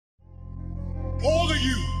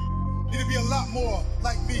you need to be a lot more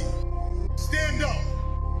like me. Stand up,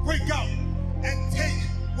 break out, and take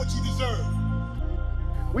what you deserve.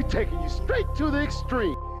 We're taking you straight to the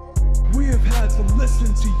extreme. We have had to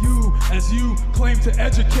listen to you as you claim to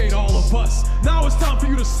educate all of us. Now it's time for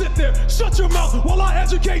you to sit there, shut your mouth while I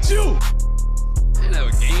educate you. I didn't have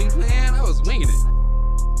a game plan. I was winging it.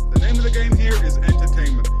 The name of the game here is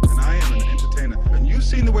entertainment, and I am an entertainer. And you've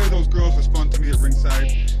seen the way those girls respond to me at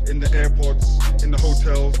ringside, in the airports, in the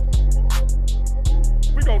hotels.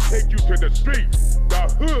 We're gonna take you to the streets, the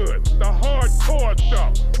hood, the hardcore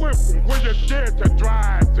stuff, where you're scared to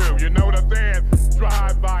drive to, you know what I'm saying?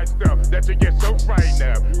 Drive-by stuff that you get so frightened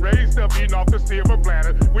of. Raised up eating off the silver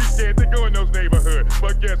platter, we scared to go in those neighborhoods.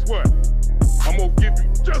 But guess what? I'm gonna give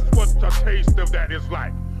you just what a taste of that is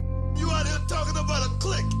like. You out here talking about a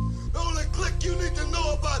clique. The only clique you need to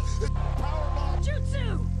know about is Powerball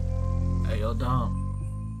Jutsu. Hey, yo,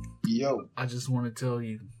 Dom. Yo. I just want to tell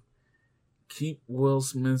you, keep Will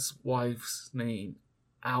Smith's wife's name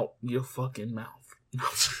out your fucking mouth.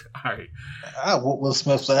 Alright. I whoop Will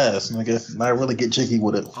Smith's ass, nigga. Might really get jiggy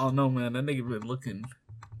with it. Oh no, man. That nigga been looking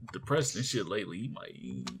depressed and shit lately.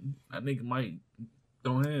 That nigga might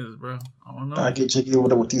throw hands, bro. I don't know. I get jiggy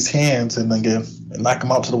with it with these hands and knock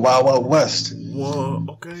him out to the Wild Wild West. Whoa,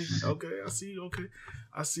 okay. I see. Okay,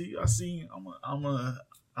 I see. I'm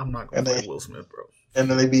not gonna fight Will Smith, bro. And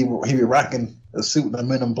then he be rocking a suit and the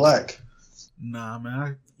Men in Black. Nah,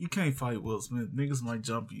 man, you can't fight Will Smith. Niggas might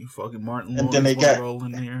jump you. Fucking Martin and Lawrence then they got roll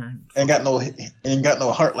in there. Ain't got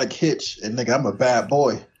no heart like Hitch. And nigga, I'm a bad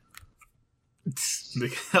boy.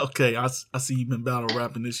 Okay, I see you been battle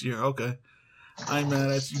rapping this year. Okay, I ain't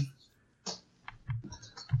mad at you.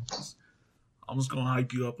 I'm just gonna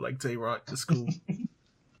hype you up like Tay-Rock. It's cool.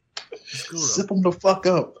 It's cool. Sip him the fuck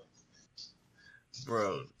up,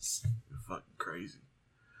 bro. It's fucking crazy.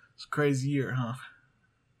 It's a crazy year, huh?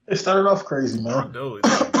 It started off crazy, man. I know it.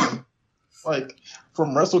 Like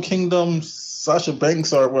from Wrestle Kingdom, Sasha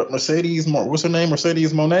Banks or what? Mercedes? What's her name?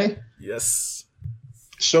 Mercedes Moné. Yes.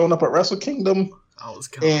 Showing up at Wrestle Kingdom. I was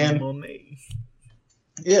counting Monet.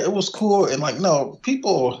 Yeah, it was cool. And like, no,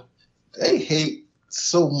 people, they hate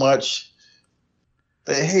so much.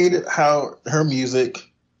 They hated how her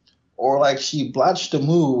music, or like she botched the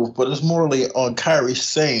move, but it's morally on Kairi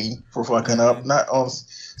Sane for fucking up, not on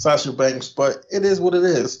Sasha Banks. But it is what it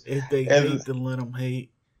is. If they hate, then let them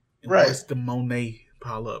hate. And right. Watch the Monet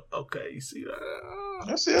pile up. Okay, you see that?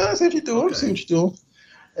 I see what you're doing. Okay. I see what you're doing.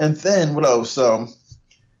 And then what else?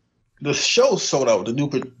 The show sold out. The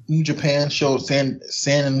New Japan show, San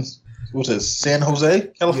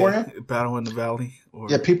Jose, California? Yeah, Battle in the Valley.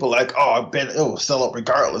 Yeah, people like, oh, I bet it will sell out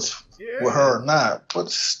regardless with her or not. But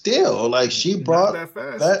still, like, she brought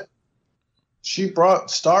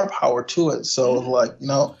star power to it. So, like,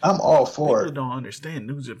 I'm all for it. People don't understand.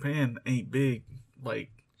 New Japan ain't big, like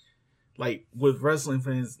with wrestling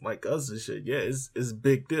fans like us and shit. Yeah, it's a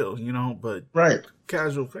big deal, but right.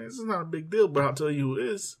 Casual fans, it's not a big deal. But I'll tell you who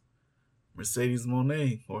is. Mercedes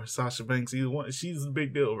Moné or Sasha Banks, either one. She's a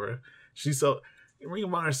big deal, bro. Ring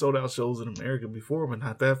of Honor sold out shows in America before, but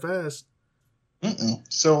not that fast.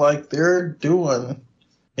 So, like, they're doing,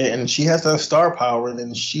 and she has that star power, and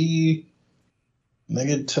then she,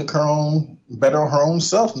 nigga, took bet on her own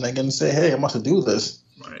self, nigga, and say, hey, I'm about to do this.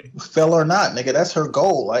 Right. Fell or not, nigga, that's her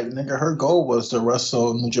goal. Like, nigga, her goal was to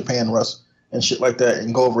wrestle New Japan wrestle and shit like that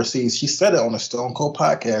and go overseas. She said it on the Stone Cold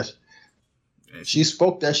podcast. She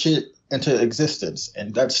spoke that shit into existence,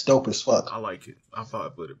 and that's dope as fuck. I like it. I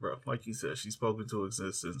vibe with it, bro. Like you said, she spoke into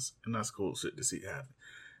existence, and that's cool shit to see happen.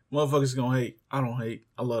 Motherfuckers gonna hate. I don't hate.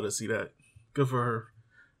 I love to see that. Good for her.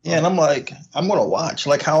 Yeah, and I'm like, I'm gonna watch.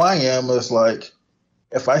 Like how I am is like,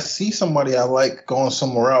 if I see somebody I like going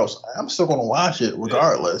somewhere else, I'm still gonna watch it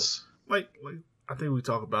regardless. Yeah. Like I think we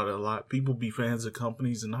talk about it a lot. People be fans of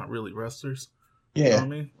companies and not really wrestlers. Yeah. You know what I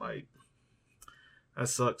mean? Like, that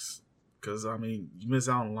sucks. Because, you miss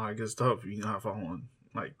out on a lot of good stuff if you're not following,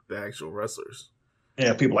 like, the actual wrestlers.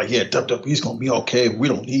 Yeah, people like, yeah, WWE's going to be okay. We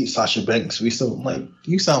don't need Sasha Banks. We still, like,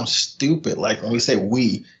 you sound stupid. Like, when we say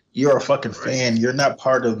we, you're a fucking fan. You're not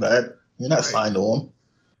part of that. You're not signed to them.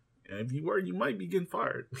 And if you were, you might be getting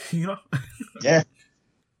fired, Yeah.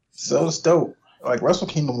 So it's dope. Like, Wrestle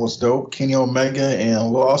Kingdom was dope. Kenny Omega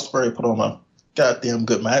and Will Ospreay put on a goddamn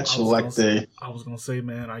good match. I was going to say,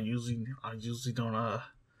 man, I usually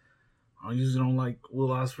don't like Will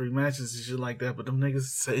Ospreay matches and shit like that, but them niggas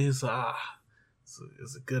say it's a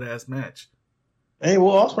good ass match. Hey,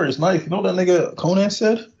 Will Ospreay is nice. You know what that nigga Conan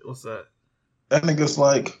said? What's that? That nigga's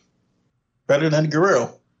like better than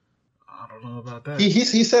Guerrero. I don't know about that.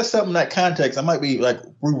 He said something in that context. I might be like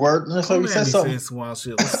rewording this. So he said something. Some wild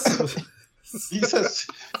shit.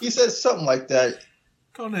 he said something like that.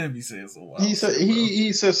 Don't have me saying so wild.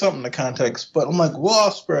 He said something in the context, but I'm like, Will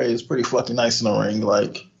Ospreay is pretty fucking nice in the ring.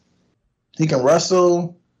 Like, he can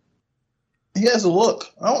wrestle. He has a look.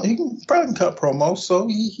 He can probably cut promos, so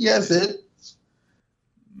he has it.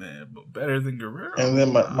 Man, but better than Guerrero. And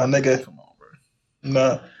then my nigga, come on, bro.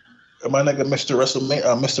 Nah, my nigga, Mr.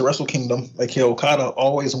 Wrestle Kingdom, like Okada,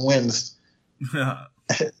 always wins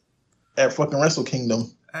at fucking Wrestle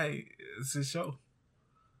Kingdom. Hey, it's his show.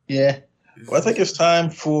 Yeah. Well, I think it's time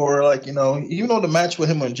for, like, you know, even though the match with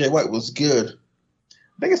him and Jay White was good,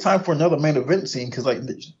 I think it's time for another main event scene because, like,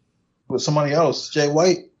 with somebody else, Jay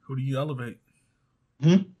White. Who do you elevate?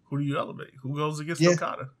 Who do you elevate? Who goes against Yeah.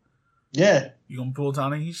 Okada? Yeah. You gonna pull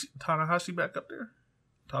Tanahashi back up there?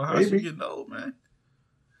 Tanahashi getting old, man.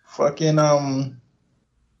 Fucking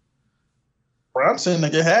Bronson,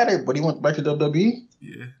 nigga, had it, but he went back to WWE.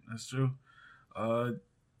 Yeah, that's true.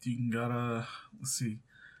 You gotta let's see.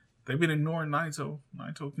 They've been ignoring Naito.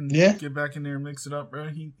 Naito can get back in there and mix it up, bro.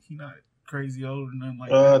 He not crazy old or nothing like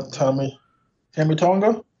that. Tommy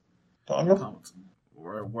Tonga?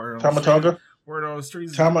 Word Tama on the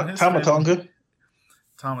streets. Tonga.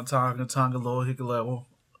 Tonga, Low Hickalevel,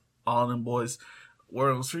 all them boys.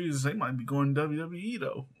 Word on the streets, they might be going to WWE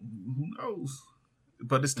though. Who knows?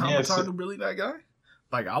 But is Tonga really that guy?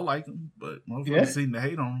 Like, I like him, but motherfuckers seem to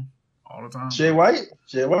hate on him all the time. Jay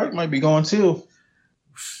White might be going too.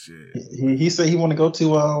 Shit. He said he want to go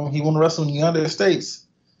to he want to wrestle in the United States.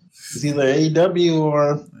 It's either AEW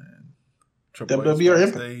or WWE or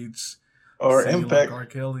Impact. Or Impact. Like R.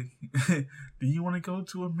 Kelly. Do you want to go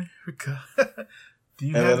to America? Do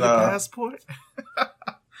you have the passport?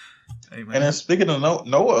 Hey, man. And then speaking of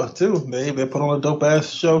Noah too, they put on a dope ass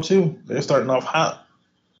show too. They're starting off hot.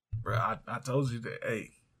 Bro, I told you that.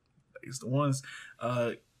 Hey, it's the ones.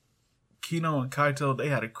 Kino and Kaito, they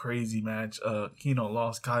had a crazy match. Kino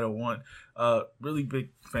lost, Kaito won. Really big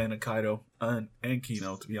fan of Kaito and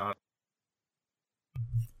Kino, to be honest.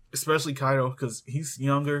 Especially Kaito, because he's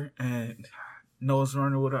younger and Noah's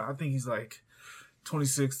running with her. I think he's like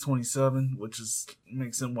 26, 27, which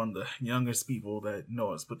makes him one of the youngest people that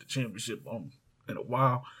Noah's put the championship on in a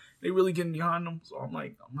while. They really getting behind him, so I'm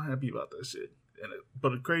happy about that shit.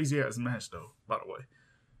 But a crazy ass match though, by the way.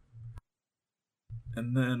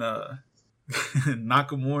 And then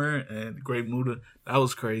Nakamura and Great Muta, that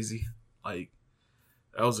was crazy. Like,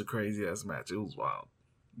 that was a crazy ass match. It was wild.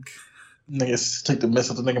 Niggas took the mess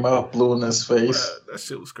out the nigga mouth, blew in his face. Bruh, that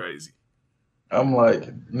shit was crazy. I'm like,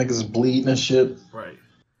 niggas bleeding and shit. Right.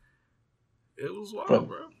 It was wild,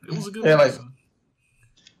 bro. It was a good match.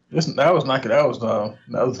 That was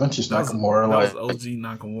Vince's Nakamura. That was OG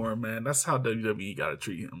Nakamura, man. That's how WWE got to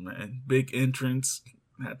treat him, man. Big entrance,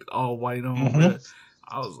 had all white on. Mm-hmm.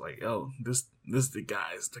 I was like, yo, this the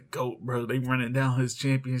guy is the GOAT, bro. They running down his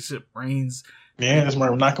championship reigns. Yeah, this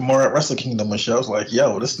remember Nakamura at Wrestle Kingdom and shit. I was like,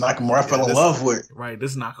 yo, this Nakamura I fell in love with. Right,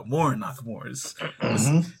 this Nakamura.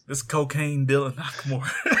 This cocaine dealer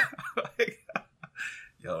Nakamura.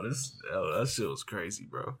 That shit was crazy,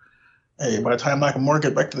 bro. Hey, by the time Nakamura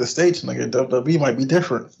get back to the States, nigga, WWE might be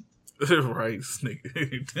different. Right,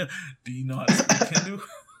 nigga. Do you know how to speak Hindu?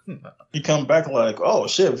 He come back like, oh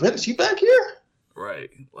shit, Vince, you back here? Right,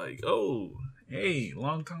 like, oh, hey,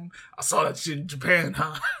 long time. I saw that shit in Japan,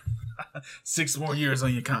 huh? 6 more years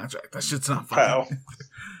on your contract. That shit's not funny. Wow.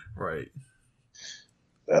 Right.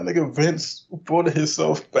 That nigga Vince brought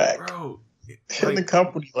himself back. Bro. In the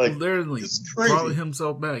company, like, literally brought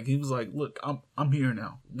himself back. He was like, look, I'm here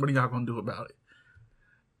now. What are y'all gonna do about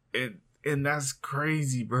it? And that's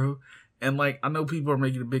crazy, bro. And like, I know people are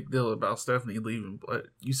making a big deal about Stephanie leaving, but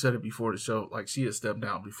you said it before the show. Like, she had stepped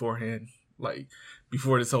down beforehand. Like,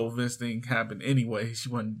 before this whole Vince thing happened anyway. She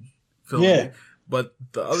wasn't feeling it. But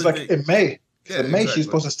the other thing, in May. In May, she's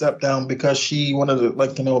supposed to step down because she wanted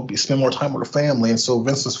to, spend more time with her family, and so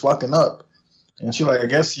Vince was fucking up. And she I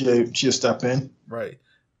guess she'll step in. Right.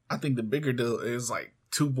 I think the bigger deal is like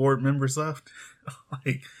 2 board members left.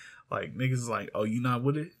 like niggas like, oh, you not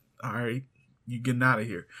with it? All right, you getting out of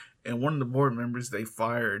here. And one of the board members they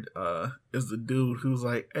fired is the dude who's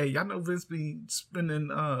like, hey, y'all know Vince be spending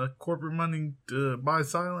corporate money to buy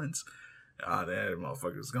silence? That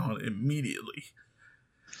motherfucker's gone immediately.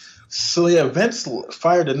 So yeah, Vince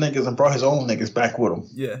fired the niggas and brought his own niggas back with him.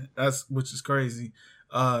 Yeah, which is crazy.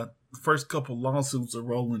 First couple lawsuits are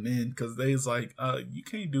rolling in because they's like, you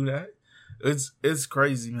can't do that. It's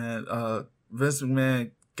crazy, man. Vince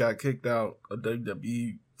McMahon got kicked out of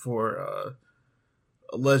WWE for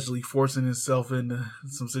allegedly forcing himself into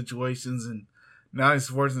some situations, and now he's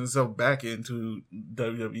forcing himself back into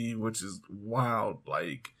WWE, which is wild.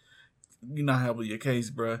 Like, you're not helping your case,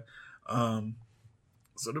 bruh.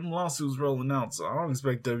 So them lawsuits rolling out. So I don't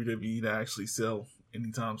expect WWE to actually sell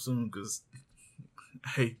anytime soon because,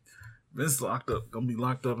 hey, Vince gonna be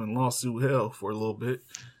locked up in lawsuit hell for a little bit.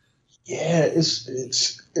 Yeah,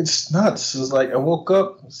 it's nuts. It's like I woke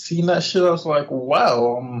up seeing that shit. I was like,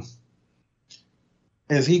 wow,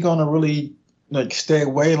 is he gonna really like stay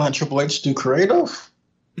away and let Triple H do creative?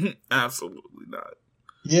 Absolutely not.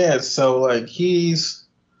 Yeah, so like he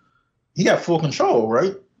got full control,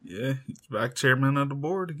 right? Yeah, he's back chairman of the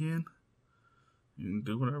board again. He can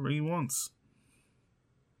do whatever he wants.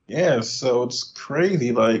 Yeah, so it's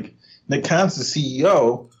crazy. Like Nick Khan's the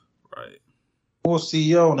CEO, right? Full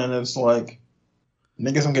CEO, and then it's like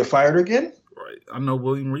niggas gonna get fired again. Right. I know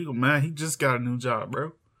William Regal, man. He just got a new job,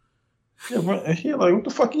 bro. Yeah, bro, he like, what the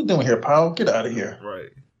fuck you doing here, pal? Get out of here. Right.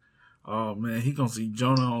 Oh man, he gonna see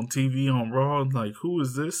Jonah on TV on Raw. Like, who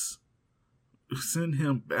is this? Send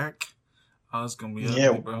him back. Oh, it's gonna be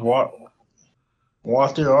ugly, bro.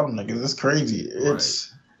 Walk through all them niggas. It's crazy.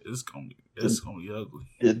 It's gonna be ugly.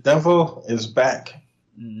 The devil is back.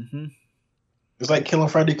 Mm-hmm. It's like killing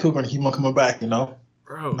Freddy Krueger and him coming back, you know?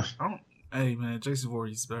 Bro, hey man, Jason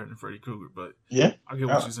Voorhees is better than Freddy Krueger, but yeah, I get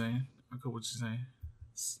what you're saying.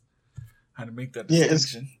 How to make that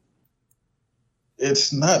distinction. Yeah,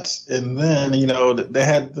 it's nuts. And then, you know, they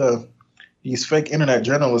had these fake internet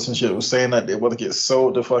journalists and shit was saying that they want to get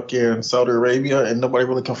sold to fucking Saudi Arabia, and nobody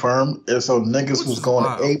really confirmed. And so niggas was going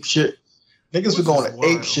to ape shit. Niggas were going to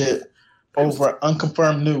ape shit over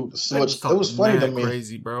unconfirmed news. So it was funny to me.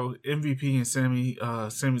 Crazy, bro. MVP and Sami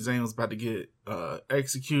Zayn was about to get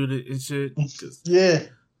executed and shit. Yeah.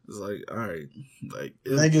 It's like, all right. Like,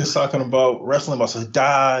 niggas talking about wrestling about to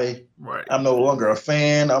die. Right. I'm no longer a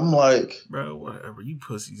fan. I'm like, bro, whatever. You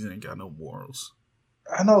pussies ain't got no morals.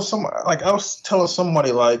 I know I was telling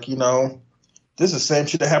somebody, like, you know, this is the same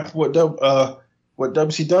shit that happened with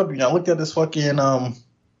WCW. I looked at this fucking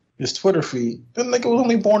his Twitter feed. That nigga was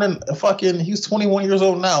only born in he's 21 years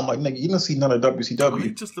old now. I'm like, nigga, you didn't see none of WCW. Oh,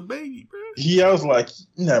 he's just a baby, bro. Yeah, I was like,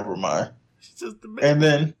 never mind. He's just a baby. And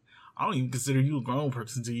then I don't even consider you a grown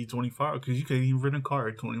person until you're 25 because you can't even rent a car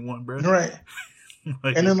at 21, bro. Right.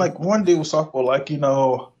 And then like one dude was talking about, like, you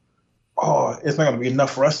know, oh, it's not gonna be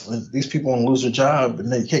enough wrestling. These people gonna lose their job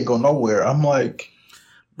and they can't go nowhere. I'm like,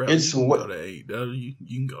 bro, it's you can go to AEW,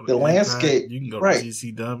 you can go to the Impact, landscape, you can go right. to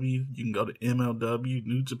GCW, you can go to MLW,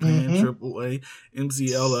 New Japan, AAA,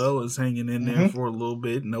 MCLL is hanging in there for a little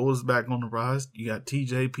bit. Noah's back on the rise. You got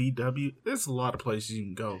TJPW. There's a lot of places you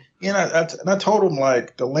can go. And I told him,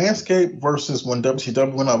 like, the landscape versus when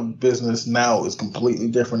WCW went out of business now is completely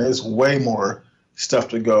different. There's way more stuff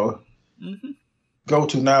to go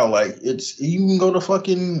to now. Like, it's, you can go to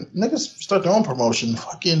fucking niggas start their own promotion.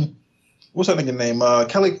 Fucking, what's that nigga name?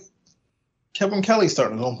 Kevin Kelly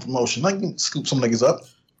starting his own promotion. I can scoop some niggas up.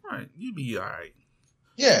 Right, you be all right.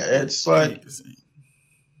 Yeah, it's like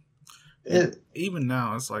even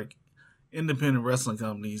now, it's like independent wrestling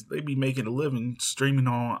companies, they be making a living streaming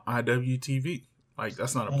on IWTV. Like,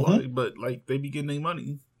 that's not a plug, but like they be getting their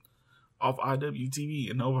money off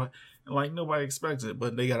IWTV, and nobody expects it,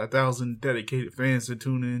 but they got 1,000 dedicated fans that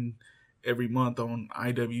tune in every month on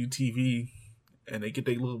IWTV, and they get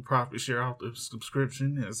their little profit share off the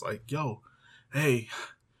subscription. And it's like, yo, hey,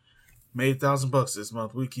 made $1,000 this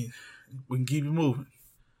month. We can keep it moving.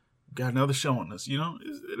 Got another show on us. You know,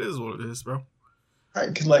 it is what it is, bro.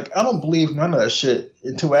 Right, cause like I don't believe none of that shit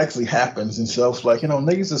until it actually happens and stuff. Like, you know,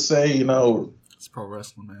 niggas that say, you know, it's pro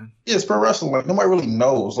wrestling, man. Yeah, it's pro wrestling. Like, nobody really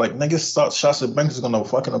knows. Like, niggas thought Sasha Banks was gonna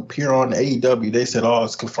fucking appear on AEW. They said, "Oh,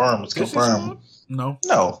 it's confirmed. It's confirmed." No,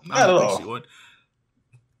 not at all. She would.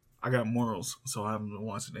 I got morals, so I haven't been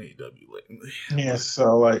watching AEW lately. Yeah,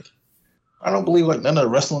 so like, I don't believe like none of the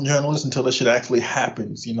wrestling journalists until this shit actually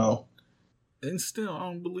happens. You know. And still, I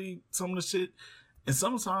don't believe some of the shit. And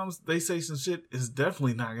sometimes they say some shit is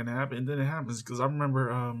definitely not gonna happen, and then it happens. Because I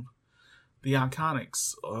remember the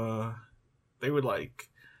Iconics. They were like,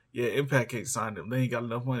 yeah, Impact can't sign them. They ain't got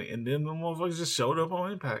enough money. And then the motherfuckers just showed up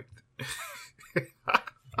on Impact. I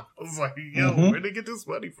was like, yo, where'd they get this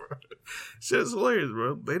money from? Shit's hilarious,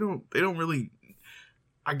 bro. They don't really.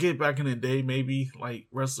 I get back in the day, maybe, like,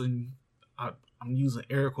 wrestling. I'm using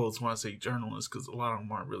air quotes when I say journalists, because a lot of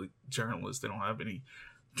them aren't really journalists. They don't have any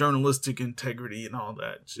journalistic integrity and all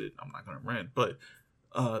that shit. I'm not going to rant. But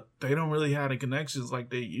they don't really have the connections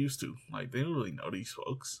like they used to. Like, they don't really know these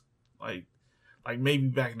folks. Like maybe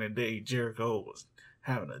back in the day, Jericho was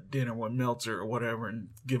having a dinner with Meltzer or whatever and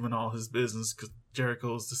giving all his business because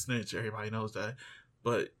Jericho's the snitch. Everybody knows that.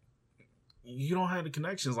 But you don't have the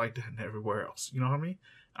connections like that everywhere else. You know what I mean?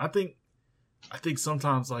 I think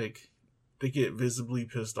sometimes, like, they get visibly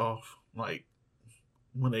pissed off, like,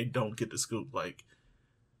 when they don't get the scoop. Like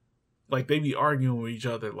they be arguing with each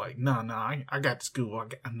other. Like, nah, I got the scoop.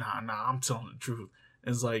 Nah, I'm telling the truth.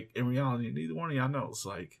 And it's like, in reality, neither one of y'all knows.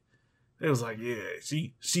 Like, it was like, yeah,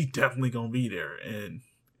 she definitely gonna be there. And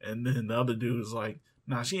then the other dude was like,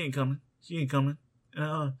 nah, she ain't coming.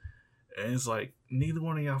 And it's like, neither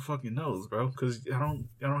one of y'all fucking knows, bro, because I don't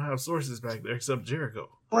have sources back there except Jericho.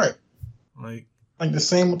 Right. Like the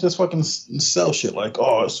same with this fucking sell shit. Like,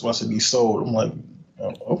 oh, it's supposed to be sold. I'm like,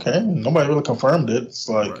 okay, nobody really confirmed it. It's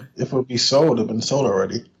like, if it would be sold, it'd been sold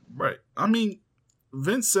already. Right. I mean,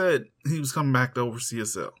 Vince said he was coming back to oversee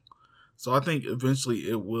CSL. So I think eventually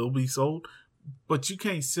it will be sold. But you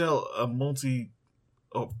can't sell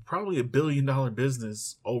probably $1 billion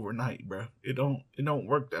business overnight, bro. It don't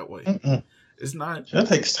work that way. Mm-mm. It's not. That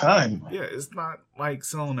takes time. Yeah, it's not like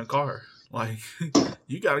selling a car. Like,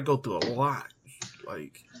 you got to go through a lot.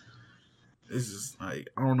 Like, it's just like,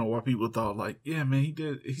 I don't know why people thought like, yeah, man,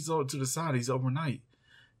 he sold it to the side. He's overnight.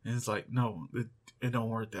 And it's like, no, it don't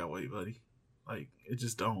work that way, buddy. Like, it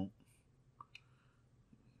just don't.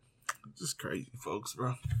 It's just crazy, folks,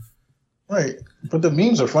 bro. Right. But the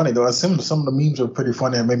memes are funny, though. Some of the memes are pretty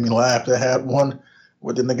funny and made me laugh. They had one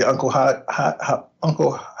with the nigga Uncle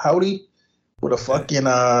Howdy with a fucking,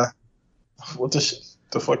 what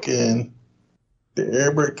the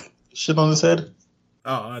air brick shit on his head.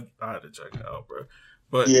 Oh, I had to check it out, bro.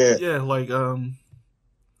 But yeah, like, man,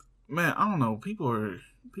 I don't know. People are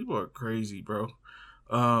crazy, bro.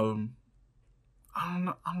 I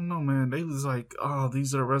don't know, man. They was like, oh,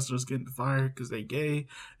 these are wrestlers getting fired because they gay,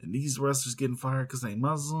 and these wrestlers getting fired because they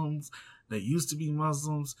Muslims. They used to be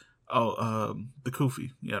Muslims. Oh, the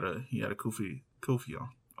Kufi. He had a Kufi on.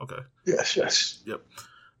 Okay. Yes. Yep.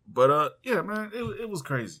 But yeah, man, it was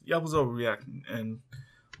crazy. Y'all was overreacting, and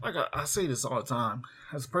like I say this all the time,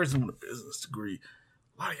 as a person with a business degree,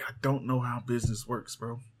 a lot of y'all don't know how business works,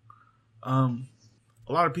 bro. A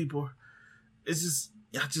lot of people, it's just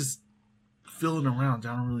y'all just feeling around.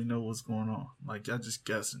 Y'all don't really know what's going on. Like, y'all just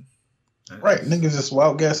guessing. Right, niggas just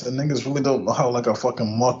wild guess, and niggas really don't know how like a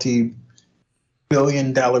fucking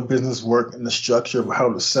multi-billion-dollar business work and the structure of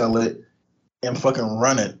how to sell it and fucking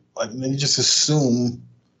run it. Like, they just assume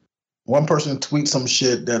one person tweets some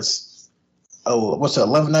shit that's what's that,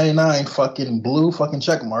 $11.99 fucking blue fucking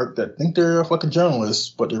check mark that think they're a fucking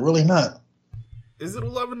journalist, but they're really not. Is it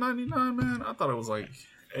 $11.99, man? I thought it was like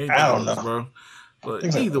 $8, I don't know, bro.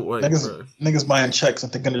 But either way, niggas buying checks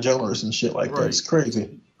and thinking they're journalists and shit like that. It's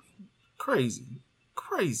crazy. Crazy.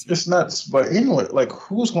 It's nuts. But anyway, like,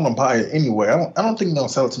 who's gonna buy it anyway? I don't think they're gonna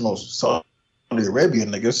sell it to no Saudi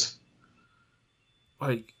Arabian niggas.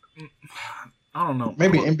 Like, I don't know.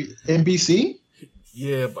 Maybe NBC?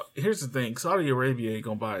 Yeah, but here's the thing. Saudi Arabia ain't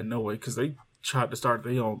gonna buy it no way, because they tried to start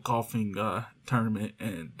their own golfing tournament,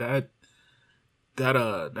 and that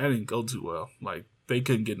didn't go too well. Like, they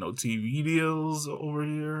couldn't get no TV deals over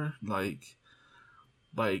here. Like,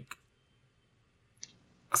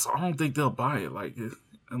 so I don't think they'll buy it. Like,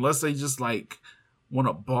 unless they just like want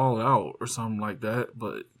to ball out or something like that.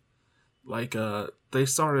 But like, they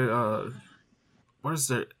started what is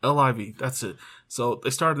their LIV? That's it. So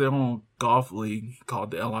they started their own golf league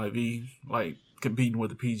called the LIV, like competing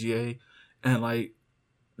with the PGA, and like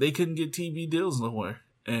they couldn't get TV deals nowhere,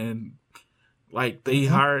 and like they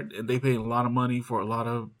hired and they paid a lot of money for a lot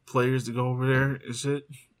of players to go over there and shit,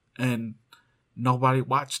 and nobody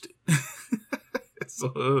watched it.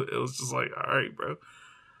 So it was just like, all right, bro.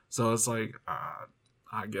 So it's like,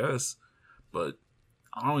 I guess, but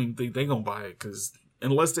I don't even think they're gonna buy it, because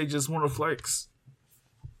unless they just want to flex.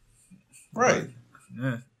 Right.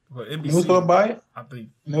 Yeah. But NBC, who's gonna buy it? I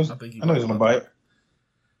know he's gonna buy it.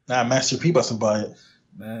 Nah, Master P about to buy it.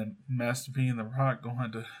 Man, Master P and The Rock gonna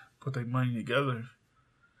have to put their money together.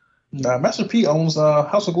 Nah, Master P owns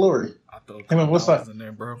House of Glory. I thought him and Westside in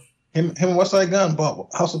there, bro. Him and Westside Gunn bought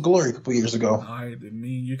House of Glory a couple years ago. All right, then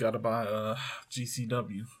you gotta buy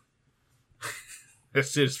GCW. That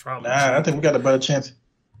shit is probably cheap. I think we got a better chance.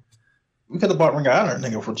 We could have bought Ring of Honor,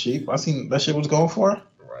 nigga, for cheap. I seen that shit was going for.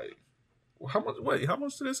 Right. Well, how much? Wait, how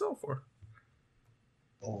much did it sell for?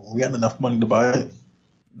 Oh, we had enough money to buy it.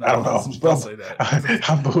 No, I don't know. Don't say that.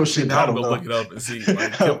 I'm bullshitting. Now I'm gonna look it up and see.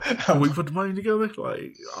 Like, can we put the money together?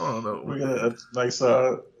 Like, I don't know. We got a nice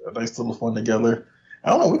little fun together.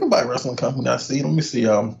 I don't know. We can buy a wrestling company. I see. Let me see.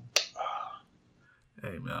 Hey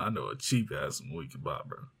man, I know a cheap ass one we can buy,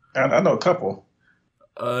 bro. I know a couple.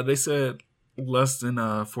 They said less than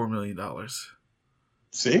 $4 million.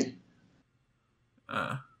 See?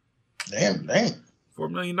 Damn.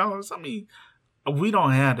 $4 million. I mean, we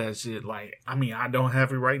don't have that shit. Like, I mean, I don't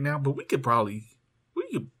have it right now, but we could pull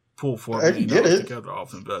 $4 million together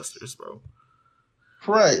off investors, bro.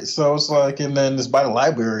 Right. So it's like, and then it's by the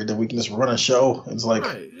library that we can just run a show. It's like,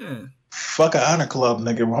 Right, yeah. fuck an honor club,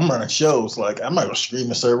 nigga. I'm running shows. Like, I'm not going to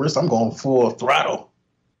stream a service. I'm going full throttle.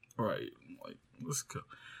 Right. Like, let's go.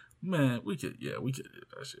 Man, we could do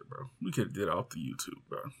that shit, bro. We could have did it off the YouTube,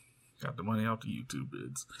 bro. Got the money off the YouTube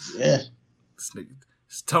bids. Yeah. This nigga,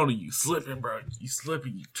 it's Tony, you slipping, bro. You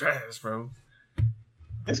slipping, you trash, bro.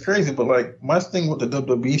 It's crazy, but like, my thing with the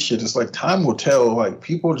WWE shit is like, time will tell. Like,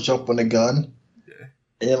 people jump on the gun.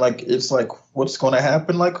 And like, it's like, what's going to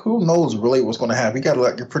happen? Like, who knows really what's going to happen? You got to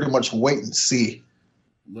like pretty much wait and see.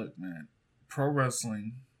 Look, man, pro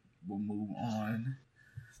wrestling will move on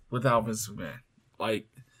without Vince McMahon. Like,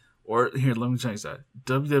 or here, let me change that.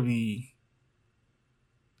 WWE,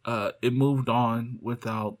 it moved on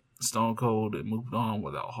without Stone Cold. It moved on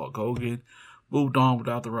without Hulk Hogan. Moved on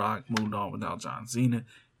without The Rock. Moved on without John Cena.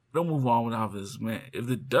 It'll move on without Vince McMahon.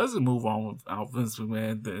 If it doesn't move on without Vince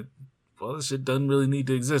McMahon, then well, this shit doesn't really need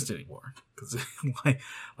to exist anymore. Because like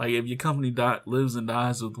if your company lives and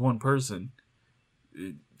dies with one person,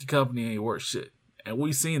 the company ain't worth shit. And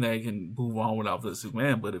we've seen that it can move on without Vince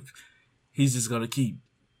McMahon. But if he's just gonna keep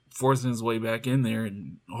forcing his way back in there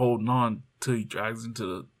and holding on till he drags into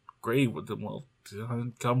the grave with them, well,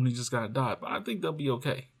 the company just gotta die. But I think they'll be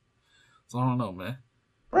okay. So I don't know, man.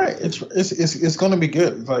 Right. It's gonna be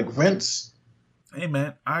good. Like Vince. Hey,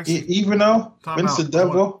 man. Even though Vince the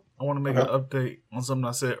devil. I want to make an update on something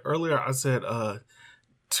I said earlier. I said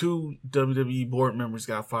 2 WWE board members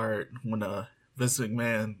got fired when Vince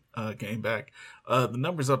McMahon came back. The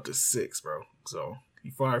number's up to 6, bro. So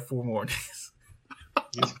he fired 4 more niggas.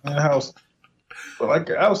 He's in the house. But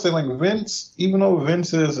like I was saying, like Vince, even though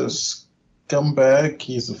Vince is a scumbag,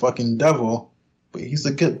 he's a fucking devil, but he's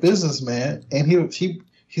a good businessman, and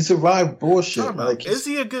he survived bullshit. Like, is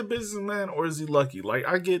he a good businessman or is he lucky? Like,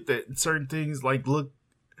 I get that certain things look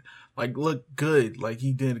good, like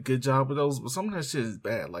he did a good job with those, but some of that shit is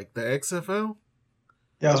bad. Like the XFL,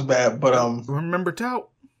 that was bad. But remember Tout?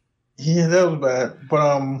 Yeah, that was bad.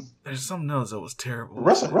 But there's something else that was terrible.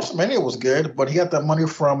 WrestleMania was good, but he got that money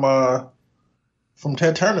from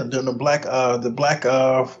Ted Turner during the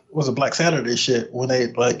Black Saturday shit when they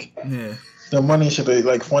the money should they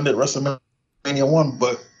like funded WrestleMania 1.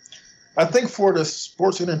 But I think for the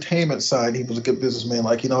sports entertainment side, he was a good businessman.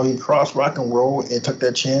 Like, he crossed rock and roll and took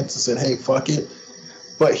that chance and said, hey, fuck it.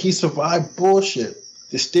 But he survived bullshit.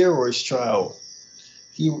 The steroids trial.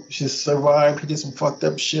 He just survived. He did some fucked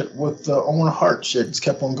up shit with the Owen Hart shit. Just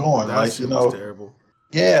kept on going. That shit was terrible.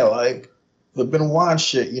 Yeah, like the Benoit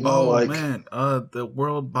shit, man, the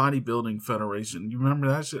World Bodybuilding Federation. You remember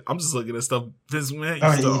that shit? I'm just looking at stuff Vince McMahon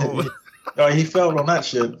used to own. He fell on that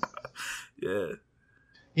shit. Yeah.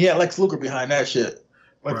 Yeah, Lex Luger behind that shit.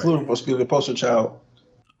 Lex Luger supposed to be the poster child.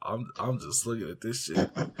 I'm just looking at this shit.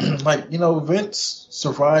 Like, Vince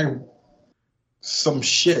survived some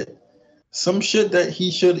shit. Some shit that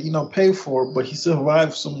he should, pay for, but he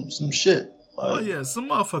survived some shit. Like, some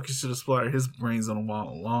motherfucker should have splattered his brains on the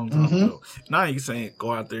wall a long time ago. Now you saying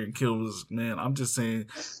go out there and kill this man. I'm just saying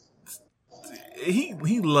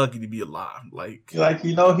he lucky to be alive. Like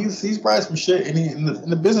he's probably some shit,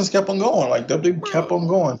 and the business kept on going. Like WWE kept on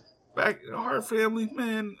going. Back in the Hart family,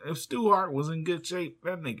 man. If Stu Hart was in good shape,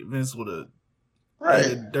 that nigga Vince would have had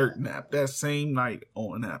a dirt nap that same night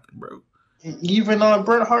on happened, bro. Even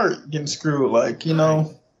Bret Hart getting screwed, like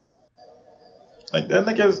like that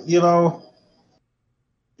nigga's,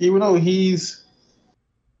 even though he's,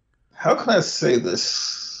 how can I say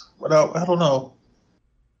this without, I don't know.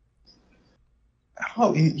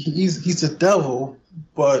 He's a devil,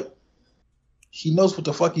 but he knows what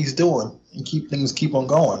the fuck he's doing and keep on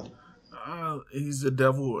going. He's the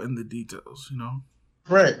devil in the details,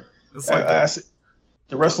 Right. It's like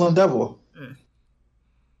the wrestling devil. Yeah.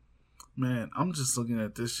 Man, I'm just looking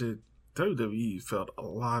at this shit. WWE felt a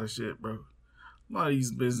lot of shit, bro. A lot of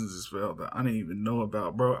these businesses felt that I didn't even know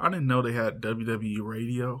about, bro. I didn't know they had WWE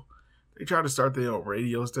radio. They tried to start their own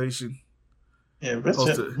radio station. Yeah,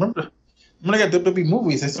 remember they got WWE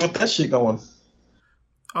movies. They started that shit going.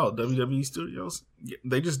 Oh, WWE Studios? Yeah,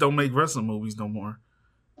 they just don't make wrestling movies no more.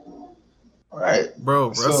 Right. Bro,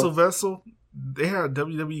 Vessel, they had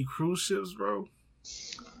WWE cruise ships, bro.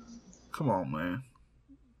 Come on, man.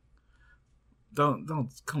 Don't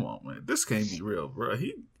come on, man. This can't be real, bro.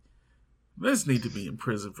 Vince need to be in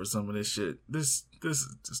prison for some of this shit. This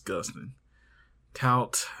is disgusting.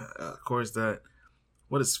 Tout, of course,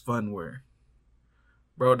 what is Funware?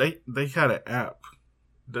 Bro, they had an app.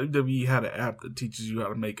 WWE had an app that teaches you how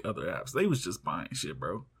to make other apps. They was just buying shit,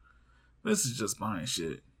 bro. This is just buying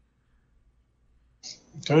shit.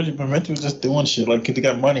 I told you, Vince was just doing shit like they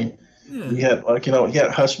got money. Yeah. He had he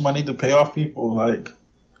had hush money to pay off people. Like,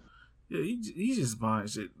 yeah, he just buying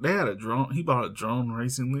shit. They had a drone. He bought a drone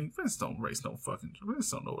racing league. Vince don't race no fucking.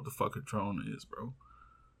 Vince don't know what the fucking drone is, bro.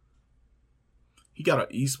 He got an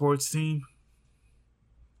esports team.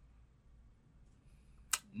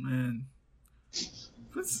 Man,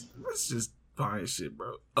 Vince just buying shit,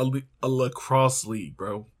 bro. A lacrosse league,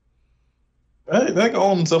 bro. That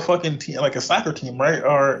owns a fucking team, like a soccer team, right?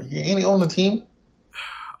 Or he ain't own a team?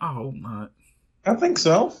 I hope not. I think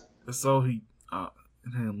so. So he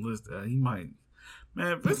him list that he might.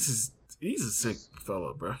 Man, he's a sick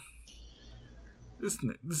fella, bro. This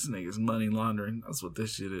nigga's money laundering. That's what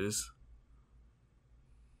this shit is.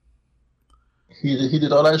 He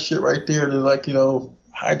did all that shit right there to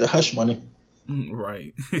hide the hush money.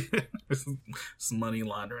 Right. It's money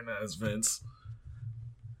laundering as Vince.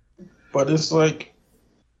 But it's like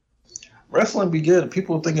wrestling be good.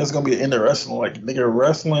 People think it's gonna be the end of wrestling. Like, nigga,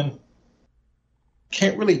 wrestling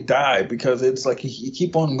can't really die because it's like you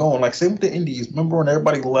keep on going. Like, same with the indies. Remember when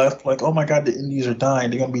everybody left? Like, oh my god, the indies are dying.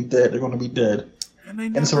 They're gonna be dead. They're gonna be dead.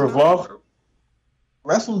 And it's a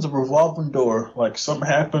wrestling's a revolving door. Like, something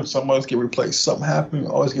happens, some always get replaced. Something happens,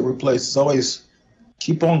 always get replaced. It's always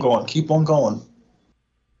keep on going. Keep on going.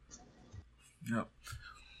 Yep.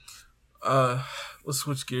 Let's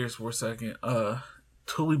switch gears for a second.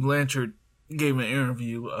 Tully Blanchard gave an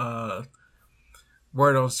interview.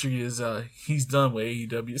 Word on the street is he's done with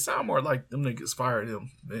AEW. It sounded more like them niggas fired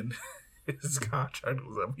him than his contract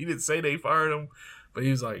was up. He didn't say they fired him, but he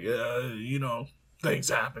was like, things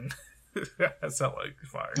happen. That sounded like they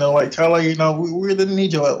fired him. No, like, Tyler, we didn't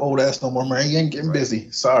need your old ass no more, man. You ain't getting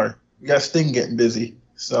busy. Sorry. We got Sting getting busy.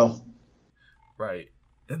 So. Right.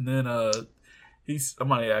 And then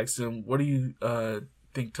somebody asked him, what do you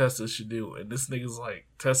think Tessa should do? And this nigga's like,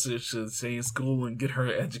 Tessa should stay in school and get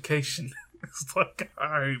her education. It's like, all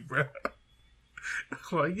right, bro.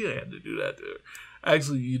 Like, you had to do that to her.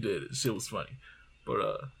 Actually, you did it. Shit was funny.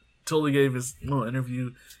 But Tully gave his little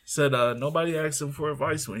interview. Said nobody asked him for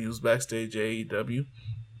advice when he was backstage at AEW.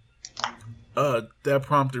 That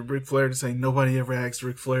prompted Ric Flair to say nobody ever asked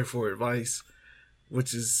Ric Flair for advice.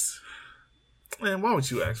 Which is... Man, why would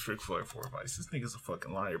you ask Ric Flair for advice? This nigga's a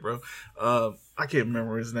fucking liar, bro. I can't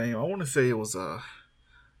remember his name. I want to say it was... I'm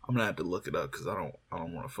gonna have to look it up because I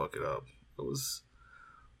don't want to fuck it up. It was...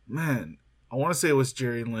 Man, I want to say it was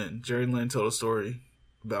Jerry Lynn. Jerry Lynn told a story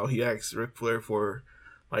about he asked Ric Flair for...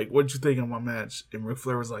 Like, what'd you think of my match? And Ric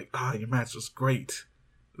Flair was like, your match was great.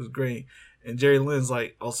 It was great. And Jerry Lynn's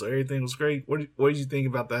like, also, everything was great. What did you think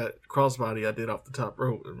about that crossbody I did off the top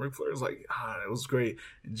rope? And Ric Flair's like, it was great.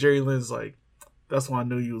 And Jerry Lynn's like, that's why I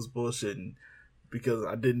knew you was bullshitting, because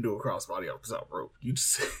I didn't do a crossbody off the top rope. You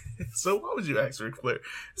just so why would you ask Ric Flair?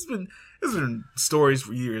 It's been stories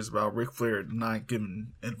for years about Ric Flair not giving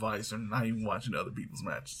advice or not even watching other people's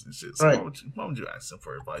matches and shit. So right. why would you ask him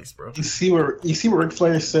for advice, bro? You see what Ric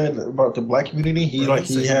Flair said about the black community? He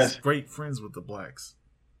has great friends with the blacks.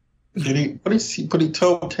 Did he? But he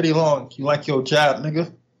told Teddy Long, "You like your job,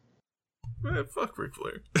 nigga." Man, fuck Ric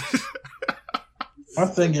Flair. My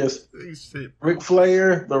thing is, Ric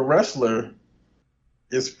Flair, the wrestler,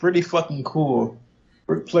 is pretty fucking cool.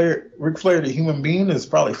 Ric Flair, the human being, is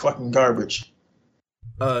probably fucking garbage.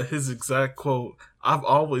 His exact quote: "I've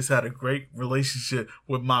always had a great relationship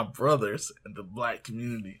with my brothers in the black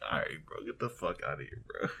community." All right, bro, get the fuck out of here,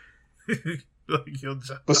 bro.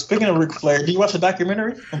 But speaking of Ric Flair, did you watch a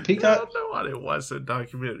documentary on Peacock? No, I didn't watch that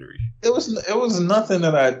documentary. It was nothing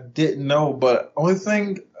that I didn't know, but only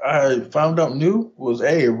thing I found out new was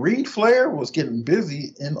Reed Flair was getting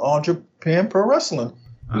busy in All Japan Pro Wrestling.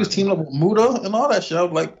 He was teaming up with Muta and all that shit. I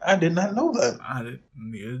was like, I did not know that.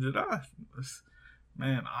 Neither did I.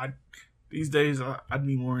 Man, these days I'd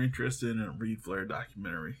be more interested in a Reed Flair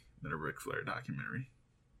documentary than a Ric Flair documentary.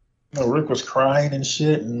 Rick was crying and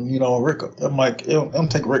shit, and Rick. I'm like, it'll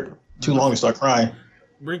take Rick too long to start crying.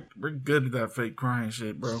 Rick good at that fake crying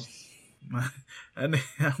shit, bro. And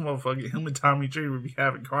motherfucker, him and Tommy Dreamer would be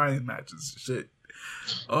having crying matches and shit.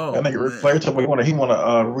 Oh, I think Ric Flair told me he want to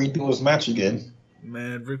redo his match again.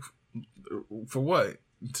 Man, Rick, for what?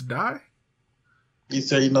 To die? He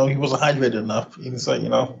said, he wasn't hydrated enough. He said,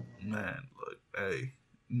 Man, look, hey,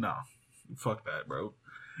 no, fuck that, bro.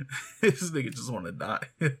 This nigga just want to die.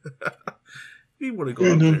 He want to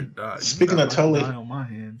go out there and die. Speaking of Tully, die on my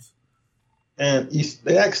hands. And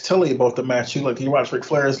they asked Tully about the match. He watched Ric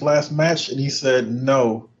Flair's last match, and he said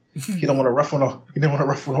no. He don't want to ruffle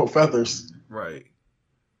no feathers. Right.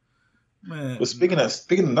 Man. But speaking of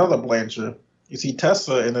another Blanchard, you see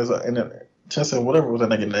Tessa and Tessa, whatever was that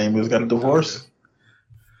nigga name, has got a divorce.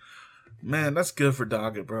 Man, that's good for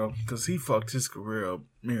Doggett, bro, because he fucked his career up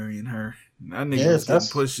marrying her. That nigga was getting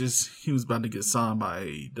pushes. He was about to get signed by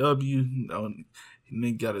AEW. And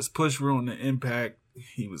then got his push rule in the Impact.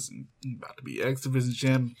 He was about to be X Division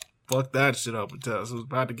champ. Fuck that shit up with Tessa. Was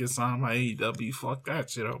about to get signed by AEW. Fuck that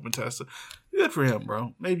shit up with Tessa. Good for him,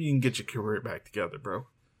 bro. Maybe you can get your career back together, bro.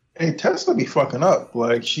 Hey, Tessa be fucking up.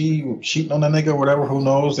 Like, she cheating on that nigga or whatever. Who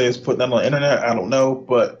knows? They just putting that on the internet. I don't know.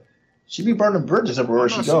 But she be burning bridges everywhere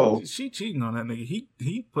she go. She cheating on that nigga.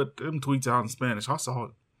 He put them tweets out in Spanish. I saw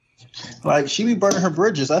it. Like, she be burning her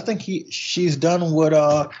bridges. I think she's done with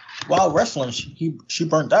Wild Wrestling. She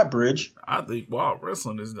burnt that bridge. I think Wild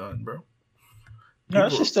Wrestling is done, bro. No,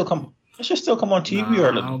 it should still come. It should still come on TV. Nah,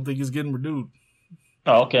 I don't think it's getting renewed.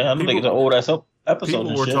 Oh, okay. I don't think it's an old ass episode.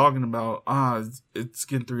 People were talking about it's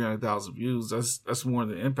getting 300,000 views. That's more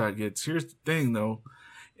than Impact gets. Here's the thing though,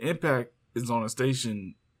 Impact is on a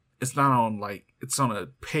station. It's not on it's on a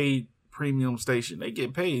paid premium station. They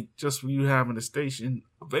get paid just for you having a station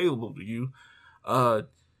available to you. The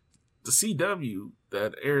CW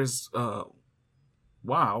that airs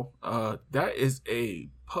WoW, that is a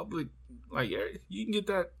public, you can get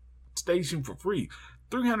that station for free.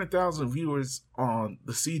 300,000 viewers on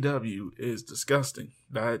the CW is disgusting.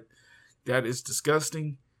 That is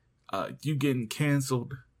disgusting. You getting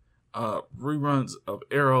canceled. Reruns of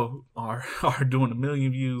Arrow are doing 1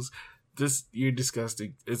 million views. You're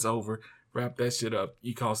disgusting. It's over. Wrap that shit up.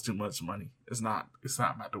 You cost too much money. It's not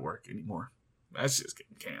about to work anymore. That's just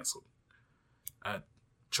getting canceled.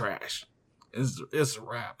 Trash. It's a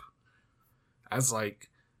wrap. That's like,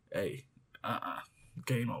 hey,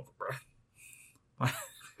 game over, bro.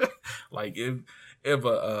 Like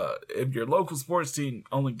if your local sports team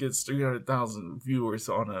only gets 300,000 viewers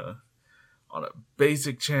on a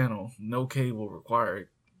basic channel, no cable required,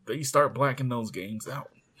 they start blacking those games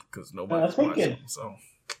out because nobody's watching them. So,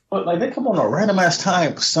 but they come on a random ass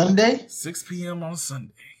time, Sunday, 6 p.m. on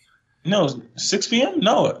Sunday. No, 6 p.m.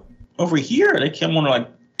 No, over here they come on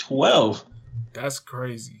 12. That's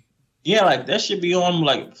crazy. Yeah, that should be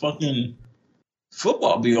on fucking.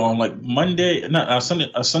 Football be on Monday,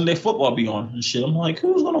 Sunday football be on and shit. I'm like,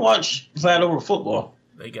 who's gonna watch that over football?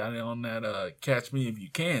 They got it on that Catch Me If You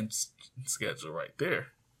Can schedule right there.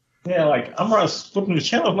 Yeah, I'm flipping the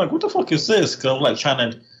channel. I'm like, what the fuck is this? Because I'm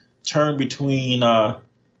trying to turn between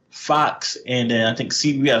Fox and then I think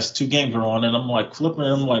CBS. 2 games are on, and I'm flipping.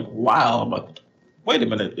 And I'm like, wow. I'm like, wait a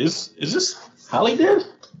minute, is this Holly did?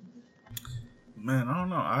 Man, I don't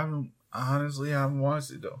know. I honestly haven't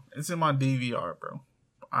watched it though. It's in my DVR, bro.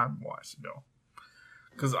 I haven't watched it though.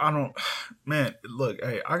 Cause I don't, man, look,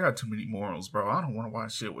 hey, I got too many morals, bro. I don't want to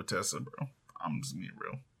watch shit with Tessa, bro. I'm just being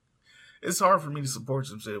real. It's hard for me to support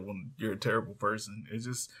some shit when you're a terrible person.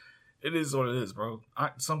 It is what it is, bro.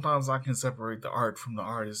 Sometimes I can separate the art from the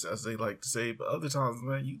artist, as they like to say, but other times,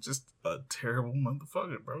 man, you just a terrible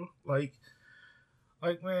motherfucker, bro.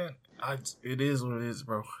 Man, it is what it is,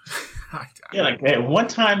 bro. At one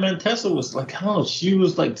time, man, Tessa was I don't know, she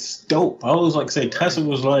was dope. I always say Tessa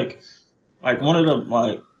was one of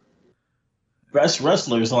the best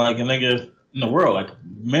wrestlers, a nigga in the world,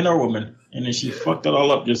 men or women, and then she fucked it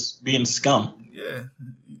all up just being scum. Yeah,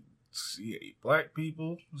 she hate black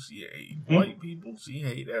people, she hate white people, she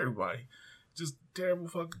hate everybody. Just terrible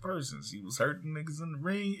fucking person. She was hurting niggas in the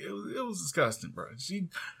ring. It was disgusting, bro.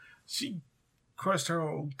 She crushed her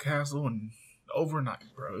old castle and overnight,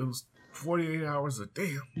 bro. It was 48 hours a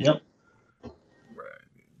damn. Yep.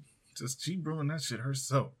 Right. She ruined that shit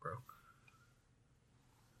herself, bro.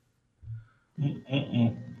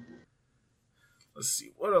 Let's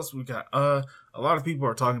see what else we got. A lot of people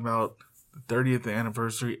are talking about the 30th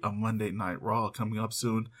anniversary of Monday Night Raw coming up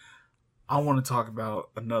soon. I want to talk about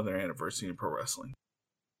another anniversary in pro wrestling.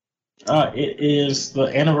 It is the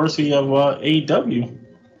anniversary of AEW.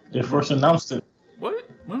 They first announced it. What?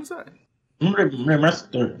 When was that? Remember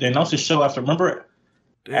they announced the show after. Remember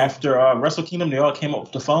after Wrestle Kingdom, they all came up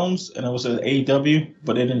with the phones, and it was an AEW,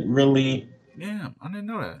 but they didn't really. Yeah, I didn't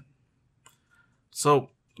know that. So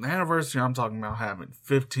the anniversary I'm talking about happened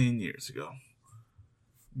 15 years ago.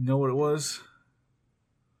 You know what it was?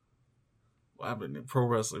 What happened in pro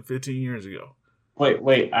wrestling 15 years ago?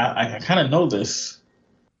 Wait, I kind of know this.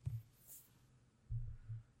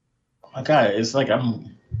 Oh my God, it's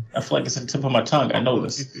I feel like it's at the tip of my tongue. I know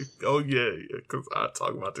this. Oh, yeah, because I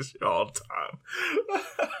talk about this shit all the time.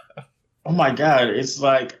 Oh, my God. It's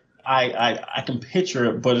I can picture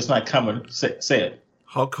it, but it's not coming. Say it.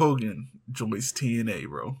 Hulk Hogan joins TNA,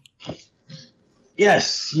 bro.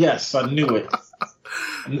 Yes, I knew it.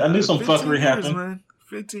 I knew some fuckery happened. Man.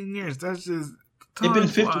 15 years. That's just It's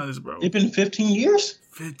been flies, bro. It's been 15 years.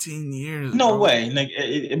 15 years. No bro. way. Like,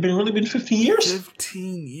 it really been 15 years.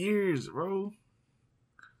 15 years, bro.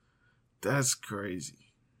 That's crazy.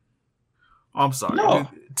 I'm sorry. No.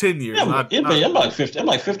 10 years. Yeah, I'm like 50. I'm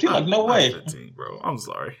like 15. Like, no way. 15, bro. I'm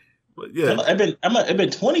sorry. But yeah. It's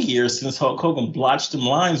been 20 years since Hulk Hogan blotched them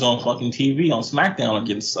lines on fucking TV on SmackDown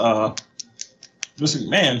against Vince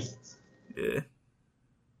McMahon. Yeah.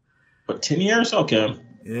 But 10 years? Okay.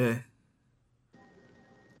 Yeah.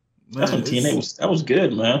 Man, that's when TNA was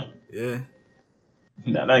good, man. Yeah.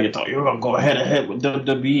 Now you talk, you're gonna go ahead with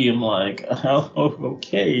WWE. I'm like, oh,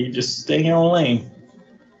 okay, just stay in your own lane.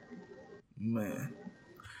 Man,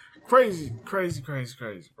 crazy,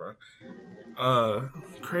 bro.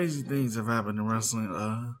 Crazy things have happened in wrestling.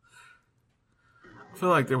 I feel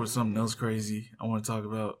like there was something else crazy I want to talk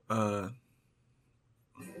about.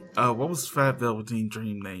 What was Fat Velveteen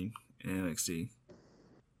Dream name in NXT?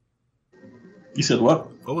 You said what?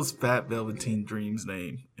 What was Fat Velveteen Dream's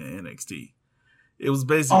name in NXT? It was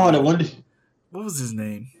basically. Oh, the one. What was his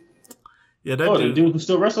name? Yeah, that the dude who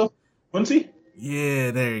still wrestle? Wasn't he?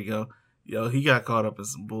 Yeah, there you go. Yo, he got caught up in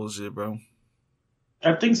some bullshit, bro.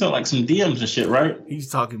 I think so, like some DMs and shit, right? He's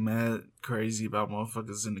talking mad crazy about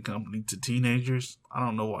motherfuckers in the company to teenagers. I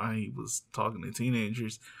don't know why he was talking to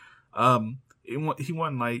teenagers. He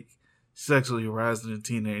wasn't like sexually harassing the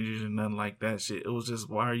teenagers and nothing like that shit. It was just,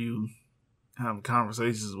 why are you having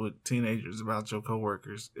conversations with teenagers about your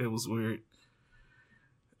coworkers? It was weird.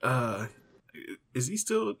 Is he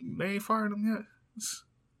still? They ain't fired him yet.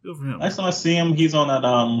 Good for him. Last time I see him, he's on that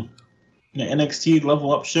the NXT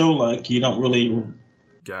Level Up show. Like, you don't really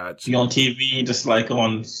be on TV, just like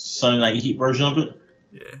on Sunday Night Heat version of it.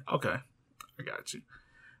 Yeah. Okay. I got you.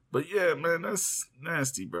 But yeah, man, that's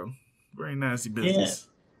nasty, bro. Very nasty business.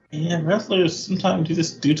 Yeah, wrestlers sometimes you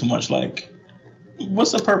just do too much. Like,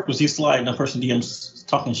 what's the purpose? He's sliding a person DMs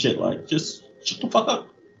talking shit. Like, just shut the fuck up.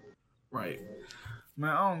 Right.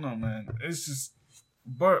 Man, I don't know, man. It's just,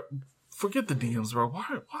 but forget the DMs, bro. Why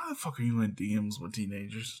the fuck are you in DMs with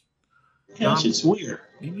teenagers? Yeah, that shit's weird.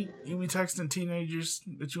 You be texting teenagers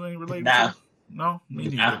that you ain't related to? No, me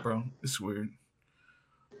neither, bro. It's weird.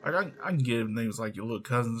 Like, I can get it names like your little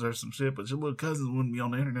cousins or some shit, but your little cousins wouldn't be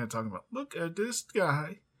on the internet talking about, look at this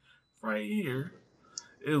guy right here.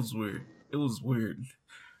 It was weird.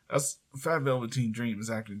 That's Fat Velveteen Dream is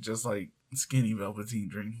acting just like Skinny Velveteen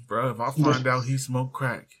Dream, bro. If I find out he smoked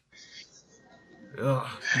crack, ugh.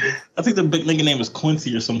 I think the big nigga name was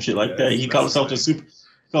Quincy or some shit like that. He called himself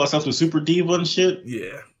the Super Diva and shit.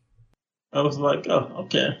 Yeah. I was like, oh,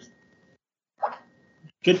 okay.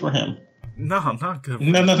 Good for him. No, not good.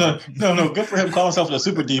 No. Good for him calling himself the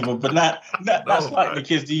Super Diva, but not like the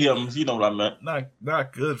kids' DMs. You know what I meant?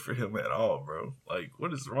 Not good for him at all, bro. Like,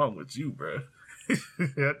 what is wrong with you, bro?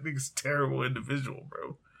 That nigga's a terrible individual,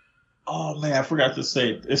 bro. Oh man, I forgot to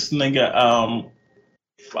say this nigga.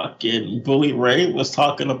 Fucking Bully Ray was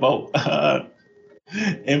talking about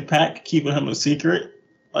Impact keeping him a secret.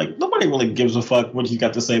 Like, nobody really gives a fuck what you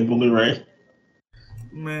got to say, Bully Ray.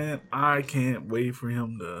 Man, I can't wait for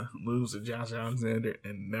him to lose to Josh Alexander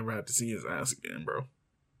and never have to see his ass again, bro.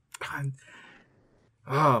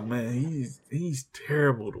 Oh man, he's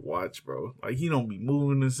terrible to watch, bro. Like, he don't be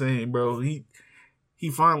moving the same, bro. He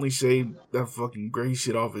finally shaved that fucking gray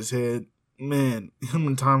shit off his head. Man, him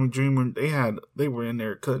and Tommy Dreamer, they were in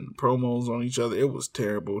there cutting promos on each other. It was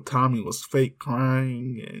terrible. Tommy was fake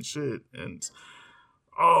crying and shit, and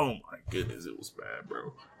oh my goodness, it was bad,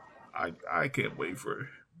 bro. I can't wait for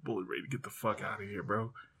Bully Ray to get the fuck out of here,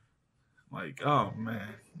 bro. Like, oh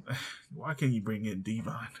man, why can't you bring in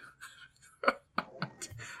Devon?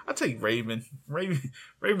 I take Raven.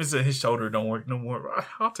 Raven said his shoulder don't work no more.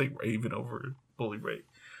 I'll take Raven over Bully Ray.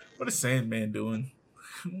 What is Sandman doing?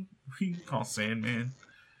 We call Sandman.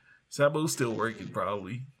 Sabu's still working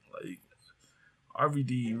probably. Like,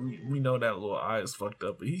 RVD, we know that little eye is fucked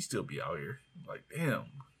up, but he still be out here. Like, damn,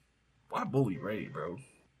 why Bully Ray, bro?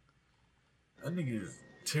 That nigga is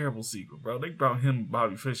a terrible secret, bro. They brought him and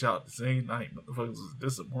Bobby Fish out the same night. Motherfuckers was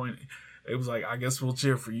disappointed. It was like, I guess we'll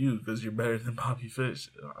cheer for you because you're better than Bobby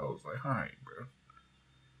Fish. And I was like, all right, bro.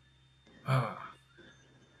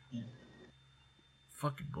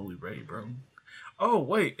 Fucking Bully Ray, bro. Oh,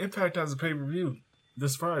 wait. Impact has a pay-per-view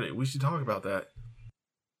this Friday. We should talk about that.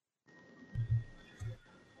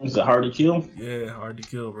 Is it Hard to Kill? Yeah, Hard to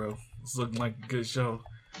Kill, bro. It's looking like a good show.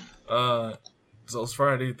 So it's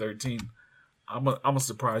Friday 13th. I'm gonna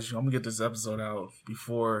surprise you. I'm gonna get this episode out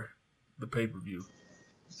before the pay-per-view.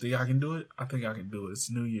 Think I can do it? I think I can do it. It's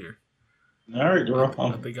New Year. All right, bro.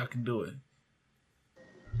 I think I can do it.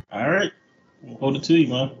 All right. Hold it to you,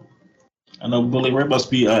 man. I know Bully Ray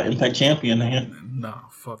must be Impact champion here. Nah,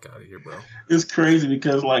 fuck out of here, bro. It's crazy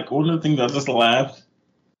because like one of the things I just laughed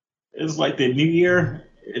is like the new year.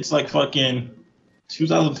 It's like fucking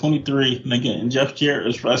 2023, nigga, and Jeff Jarrett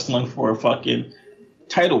is wrestling for a fucking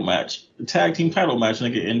title match, a tag team title match,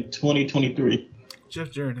 nigga, in 2023. Jeff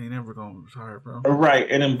Jarrett ain't never gonna retire, bro. Right,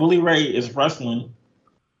 and then Bully Ray is wrestling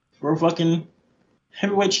for a fucking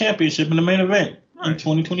heavyweight championship in the main event in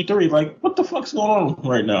 2023. Like, what the fuck's going on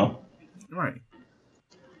right now? Right.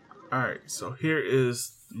 All right, so here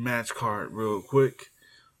is the match card real quick.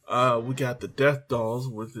 We got the Death Dolls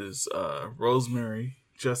with his Rosemary,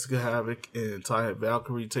 Jessica Havoc, and Taya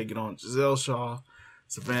Valkyrie taking on Giselle Shaw,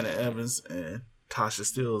 Savannah Evans, and Tasha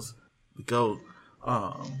Steelz, the GOAT.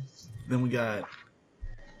 Then we got,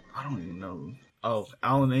 I don't even know. Oh,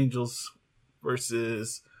 Alan Angels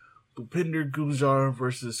versus Bhupinder Gujjar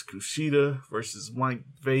versus Kushida versus Mike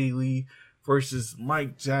Bailey versus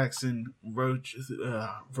Mike Jackson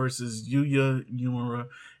versus Yuya Uemura.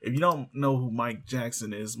 If you don't know who Mike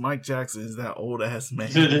Jackson is that old ass man.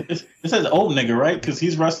 It says old nigga, right? Because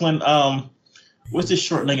he's wrestling. What's this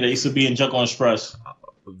short nigga that used to be in Jungle Express?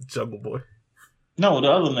 Jungle Boy. No,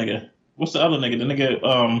 the other nigga. What's the other nigga? The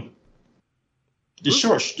nigga.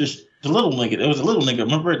 The little nigga. It was a little nigga.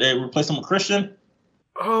 Remember they replaced him with Christian?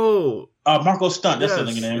 Oh. Marco Stunt. That's the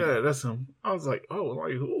nigga name. Yeah, that's him. I was like, oh,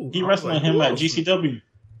 like who? He wrestling him at GCW.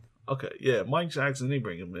 Okay, yeah, Mike Jackson. They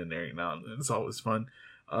bring him in there now and then. It's always fun.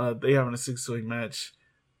 They having a 6-way match.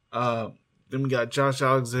 Then we got Josh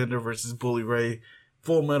Alexander versus Bully Ray.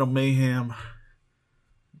 Full Metal Mayhem.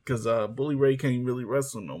 Because Bully Ray can't really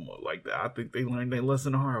wrestle no more like that. I think they learned their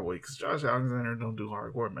lesson the hard way. Because Josh Alexander don't do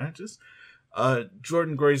hardcore matches.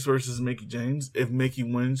 Jordan Grace versus Mickie James. If Mickie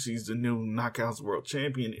wins, she's the new Knockouts World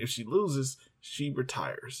Champion. If she loses, she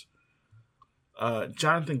retires.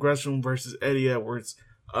 Jonathan Gresham versus Eddie Edwards.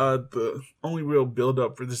 The only real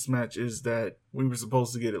build-up for this match is that we were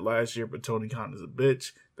supposed to get it last year, but Tony Khan is a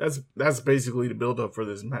bitch. That's basically the build-up for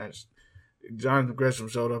this match. Jonathan Gresham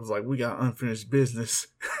showed up, was like, we got unfinished business.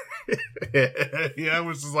 Yeah, I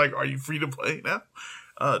was just like, are you free to play now?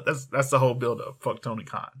 That's the whole build-up. Fuck Tony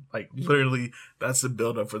Khan. Like, literally, that's the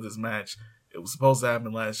build-up for this match. It was supposed to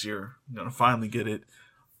happen last year. I'm going to finally get it.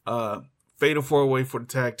 Fatal 4-way for the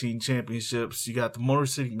tag team championships. You got the Motor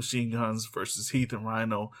City Machine Guns versus Heath and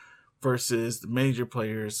Rhino versus the major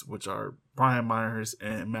players, which are Brian Myers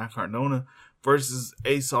and Matt Cardona, versus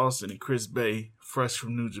Ace Austin and Chris Bay, fresh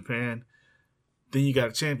from New Japan. Then you got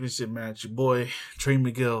a championship match. Your boy, Trey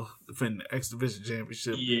Miguel, defending the X Division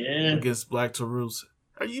Championship against Black Taurus.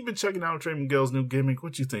 Have you been checking out Trey Miguel's new gimmick?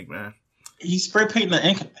 What you think, man? He's spray painting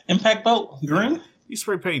the Impact belt green? He's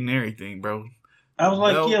spray painting everything, bro. I was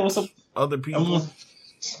like, yeah, what's up? Other people.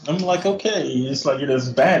 I'm like, okay. It's like, it is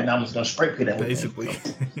bad. Now I'm just going to spray paint everything. Basically.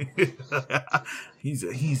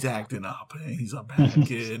 he's acting up. Man. He's a bad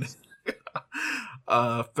kid.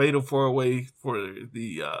 Fatal 4-way for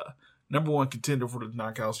the number one contender for the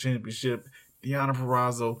Knockouts Championship. Deonna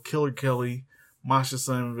Purrazzo, Killer Kelly, Masha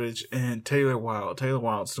Slamovich, and Taylor Wilde. Taylor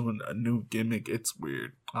Wilde's doing a new gimmick. It's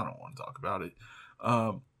weird. I don't want to talk about it.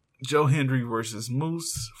 Joe Hendry versus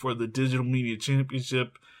Moose for the Digital Media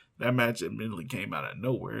Championship. That match admittedly came out of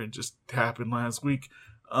nowhere. It just happened last week.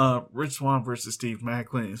 Rich Swann versus Steve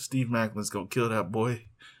Macklin. Steve Macklin's going to kill that boy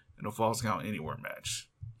in a Falls Count Anywhere match.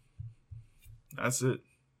 That's it.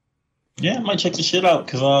 Yeah, I might check the shit out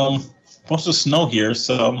because supposed to snow here,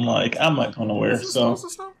 so I'm like, I'm not going nowhere. So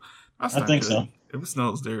I think so. If it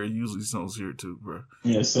snows there, it usually snows here too, bro.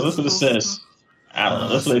 Yeah, so that's what it says. I don't know.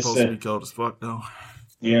 That's what it says. It's supposed to be cold as fuck, though.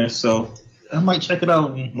 Yeah, so I might check it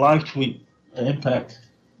out and live tweet the Impact.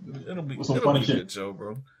 It'll be funny a shit. good show,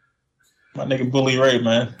 bro. My nigga Bully Ray,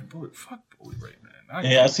 man. Fuck Bully Ray, man.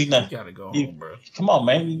 I see that. You gotta go home, bro. Come on,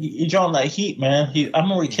 man. You drawing that heat, man. I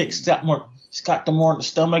remember he kicked Scott D'Amore in the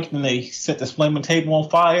stomach, and they set the flaming table on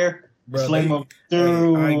fire. Bro, flame him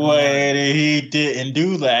through, and he didn't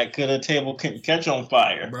do that because the table couldn't catch on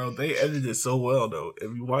fire. Bro, they edited it so well, though.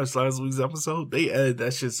 If you watched last week's episode, they edited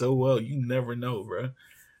that shit so well, you never know, bro.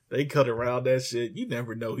 They cut around that shit. You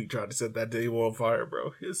never know he tried to set that table on fire,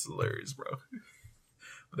 bro. It's hilarious, bro.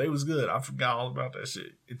 But they was good. I forgot all about that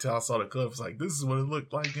shit until I saw the clip. It's like, this is what it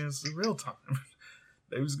looked like in real time.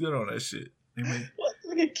 They was good on that shit. What?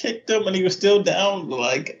 He kicked him and he was still down.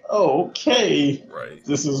 Like, oh, okay. Right.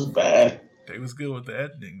 This is bad. They was good with the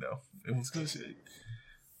editing, though. It was good shit.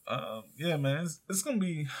 Yeah, man. It's going to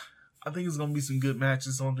be... I think it's going to be some good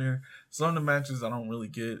matches on there. Some of the matches I don't really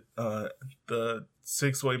get. The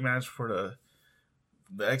 6-way match for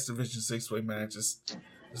the X Division 6-way matches.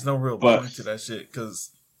 There's no real point to that shit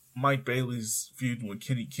because Mike Bailey's feuding with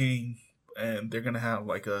Kenny King, and they're going to have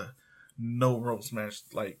like a no ropes match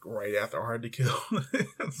like right after Hard to Kill.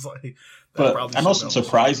 It's like that But probably I know should some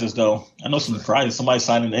surprises though. I know some surprises. Somebody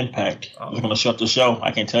signed an Impact. Oh. They're gonna shut the show.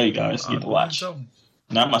 I can't tell you guys. You have to watch.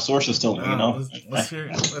 Not my sources told me. You know. Let's hear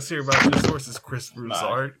about your sources, Chris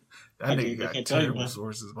Broussard. That nigga got can't tell you, terrible man.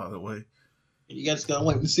 sources, by the way. You guys gotta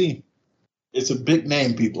wait and see. It's a big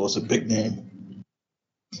name, people. It's a big name.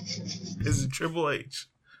 Is it Triple H?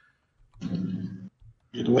 You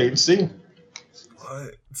have to wait and see.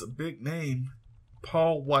 What? It's a big name.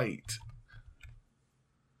 Paul White.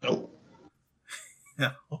 Nope.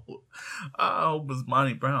 I hope it's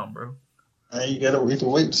Monty Brown, bro. You gotta wait to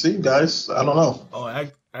wait and see, guys. I don't know. Oh,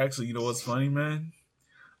 actually, you know what's funny, man?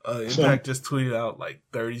 Impact just tweeted out like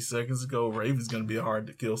 30 seconds ago, Raven's gonna be hard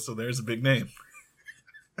to kill, so there's a big name.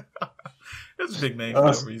 It's a big name for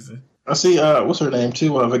no reason. I see, what's her name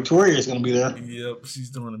too? Victoria is gonna be there. Yep, she's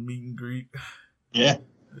doing a meet and greet. Yeah.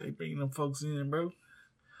 They bringing them folks in, bro.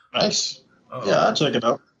 Nice. Yeah, I'll check it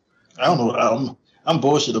out. I don't know. I'm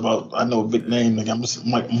bullshit about. I know a big name. Like I'm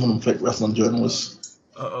gonna pick wrestling journalist.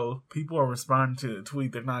 People are responding to the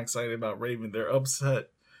tweet. They're not excited about Raven. They're upset.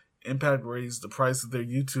 Impact raised the price of their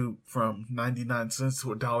YouTube from 99 cents to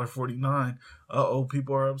 $1.49.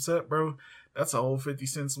 People are upset, bro. That's a whole 50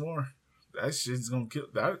 cents more. That shit's gonna kill.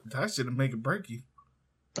 That shit'll make it break you.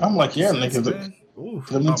 I'm like, yeah, nigga.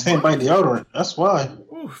 They're maintained by deodorant. That's why.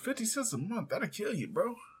 Ooh, 50 cents a month. That'll kill you,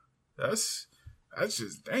 bro. That's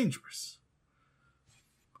just dangerous.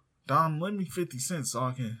 Dom, lend me 50 cents so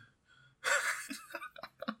I can.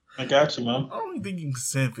 I got you, man. I don't even think you can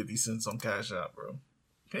send 50 cents on Cash App, bro.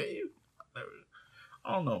 Can you?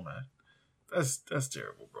 I don't know, man. That's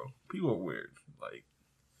terrible, bro. People are weird. Like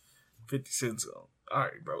 50 cents.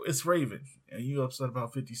 Alright, bro. It's Raven. And you upset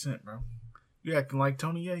about 50 cents, bro. You acting like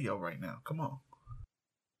Tony Yayo right now. Come on.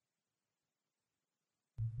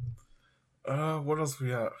 What else we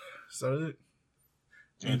have? Is that it?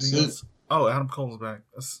 Anything else? Oh, Adam Cole's back.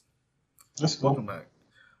 That's welcome back.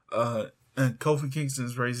 And Kofi Kingston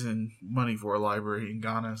is raising money for a library in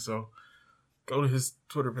Ghana, so go to his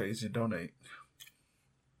Twitter page and donate.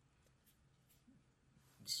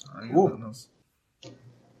 Cool.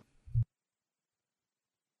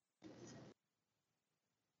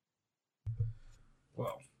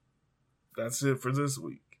 Well, that's it for this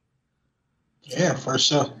week. Yeah, first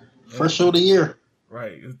show. First show of the year.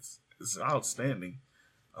 Right. It's outstanding.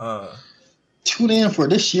 Tune in for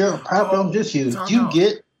this year. Probably this year.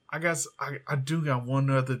 I guess I do got one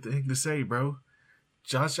other thing to say, bro.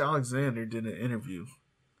 Josh Alexander did an interview,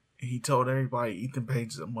 and he told everybody Ethan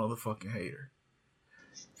Page is a motherfucking hater.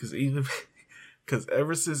 Because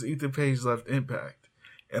ever since Ethan Page left Impact,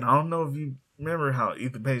 and I don't know if you remember how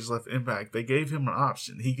Ethan Page left Impact, they gave him an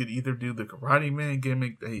option. He could either do the Karate Man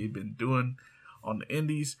gimmick that he had been doing on the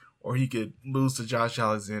indies, or he could lose to Josh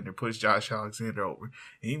Alexander, push Josh Alexander over.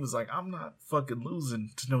 And he was like, I'm not fucking losing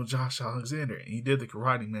to no Josh Alexander. And he did the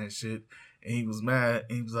Karate Man shit, and he was mad,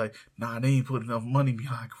 and he was like, nah, they ain't put enough money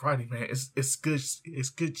behind Karate Man. It's good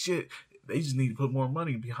shit. They just need to put more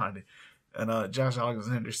money behind it. And Josh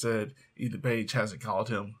Alexander said Ethan Page hasn't called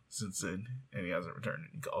him since then, and he hasn't returned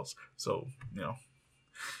any calls. So, you know,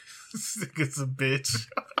 it's a bitch.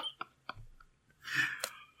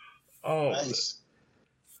 Oh, nice.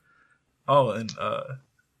 Oh, and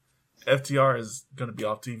FTR is gonna be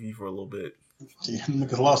off TV for a little bit. Yeah,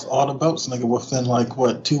 nigga lost all the belts, nigga, within like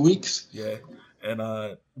what, 2 weeks? Yeah,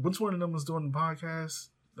 and which one of them was doing the podcast?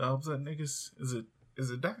 The upset niggas? Is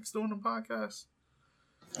it Dax doing the podcast?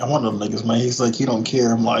 I one of them niggas, man. He's like, he don't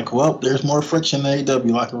care. I'm like, well, there's more friction in the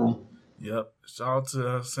AEW locker room. Yep. Shout out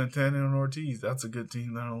to Santana and Ortiz. That's a good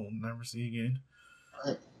team that I'll never see again.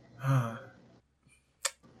 Right.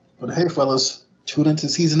 But hey, fellas, tune into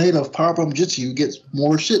season 8 of Powerbomb Jitsu. You get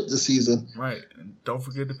more shit this season. Right. And don't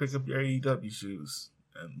forget to pick up your AEW shoes.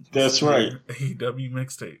 And that's right. AEW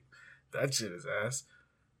mixtape. That shit is ass.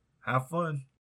 Have fun.